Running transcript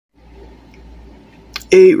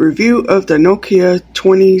A review of the Nokia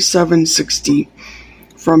 2760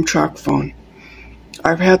 from TracFone.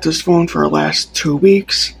 I've had this phone for the last 2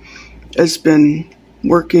 weeks. It's been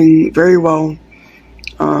working very well.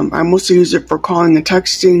 I mostly use it for calling and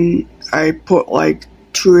texting. I put like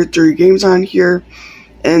 2 or 3 games on here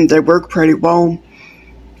and they work pretty well.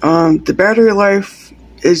 The battery life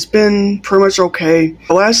has been pretty much okay.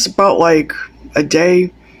 It lasts about like a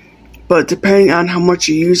day, but depending on how much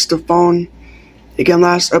you use the phone, it can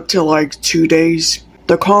last up to like 2 days.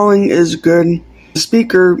 The calling is good. The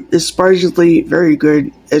speaker is surprisingly very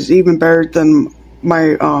good. It's even better than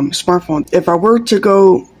my smartphone. If I were to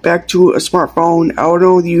go back to a smartphone, I would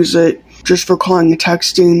only use it just for calling and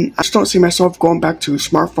texting. I just don't see myself going back to a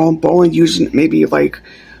smartphone, but only using it maybe like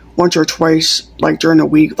once or twice, like during the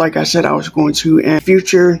week, like I said I was going to. And in the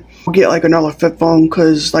future, I'll get like another flip phone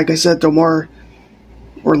because, like I said, they're more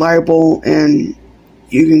reliable and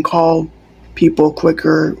you can call people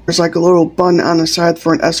quicker. There's like a little button on the side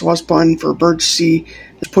for an SOS button for emergency.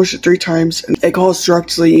 Just push it 3 times and it calls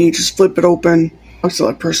directly. You just flip it open, talk to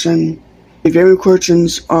that person. If you have any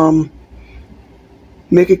questions,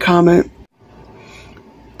 make a comment.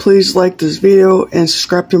 Please like this video and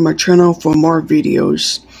subscribe to my channel for more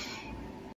videos.